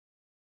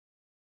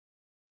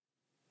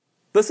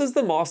This is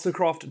the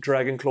Mastercraft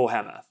Dragon Claw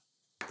hammer.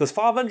 This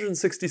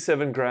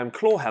 567 gram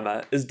claw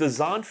hammer is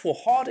designed for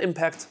hard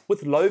impact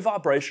with low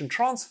vibration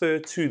transfer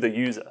to the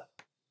user.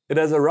 It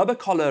has a rubber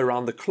collar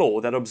around the claw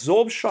that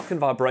absorbs shock and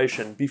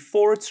vibration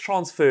before it's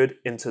transferred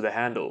into the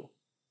handle.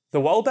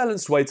 The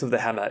well-balanced weight of the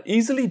hammer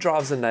easily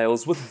drives the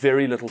nails with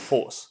very little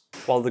force,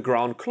 while the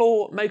ground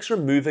claw makes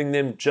removing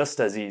them just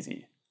as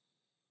easy.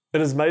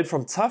 It is made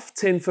from tough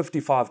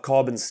 1055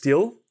 carbon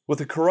steel, with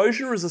a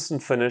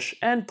corrosion-resistant finish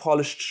and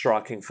polished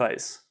striking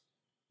face.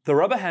 The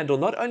rubber handle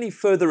not only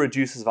further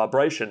reduces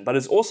vibration, but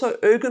is also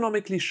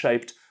ergonomically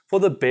shaped for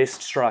the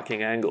best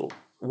striking angle,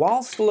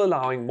 while still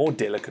allowing more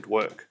delicate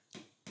work.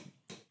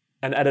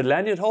 An added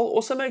lanyard hole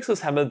also makes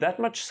this hammer that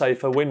much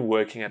safer when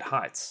working at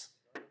heights.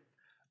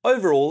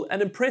 Overall,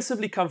 an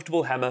impressively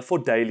comfortable hammer for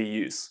daily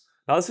use.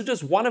 Now, this is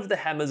just one of the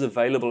hammers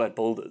available at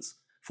Builders.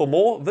 For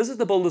more, visit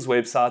the Builders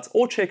website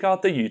or check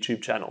out the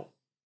YouTube channel.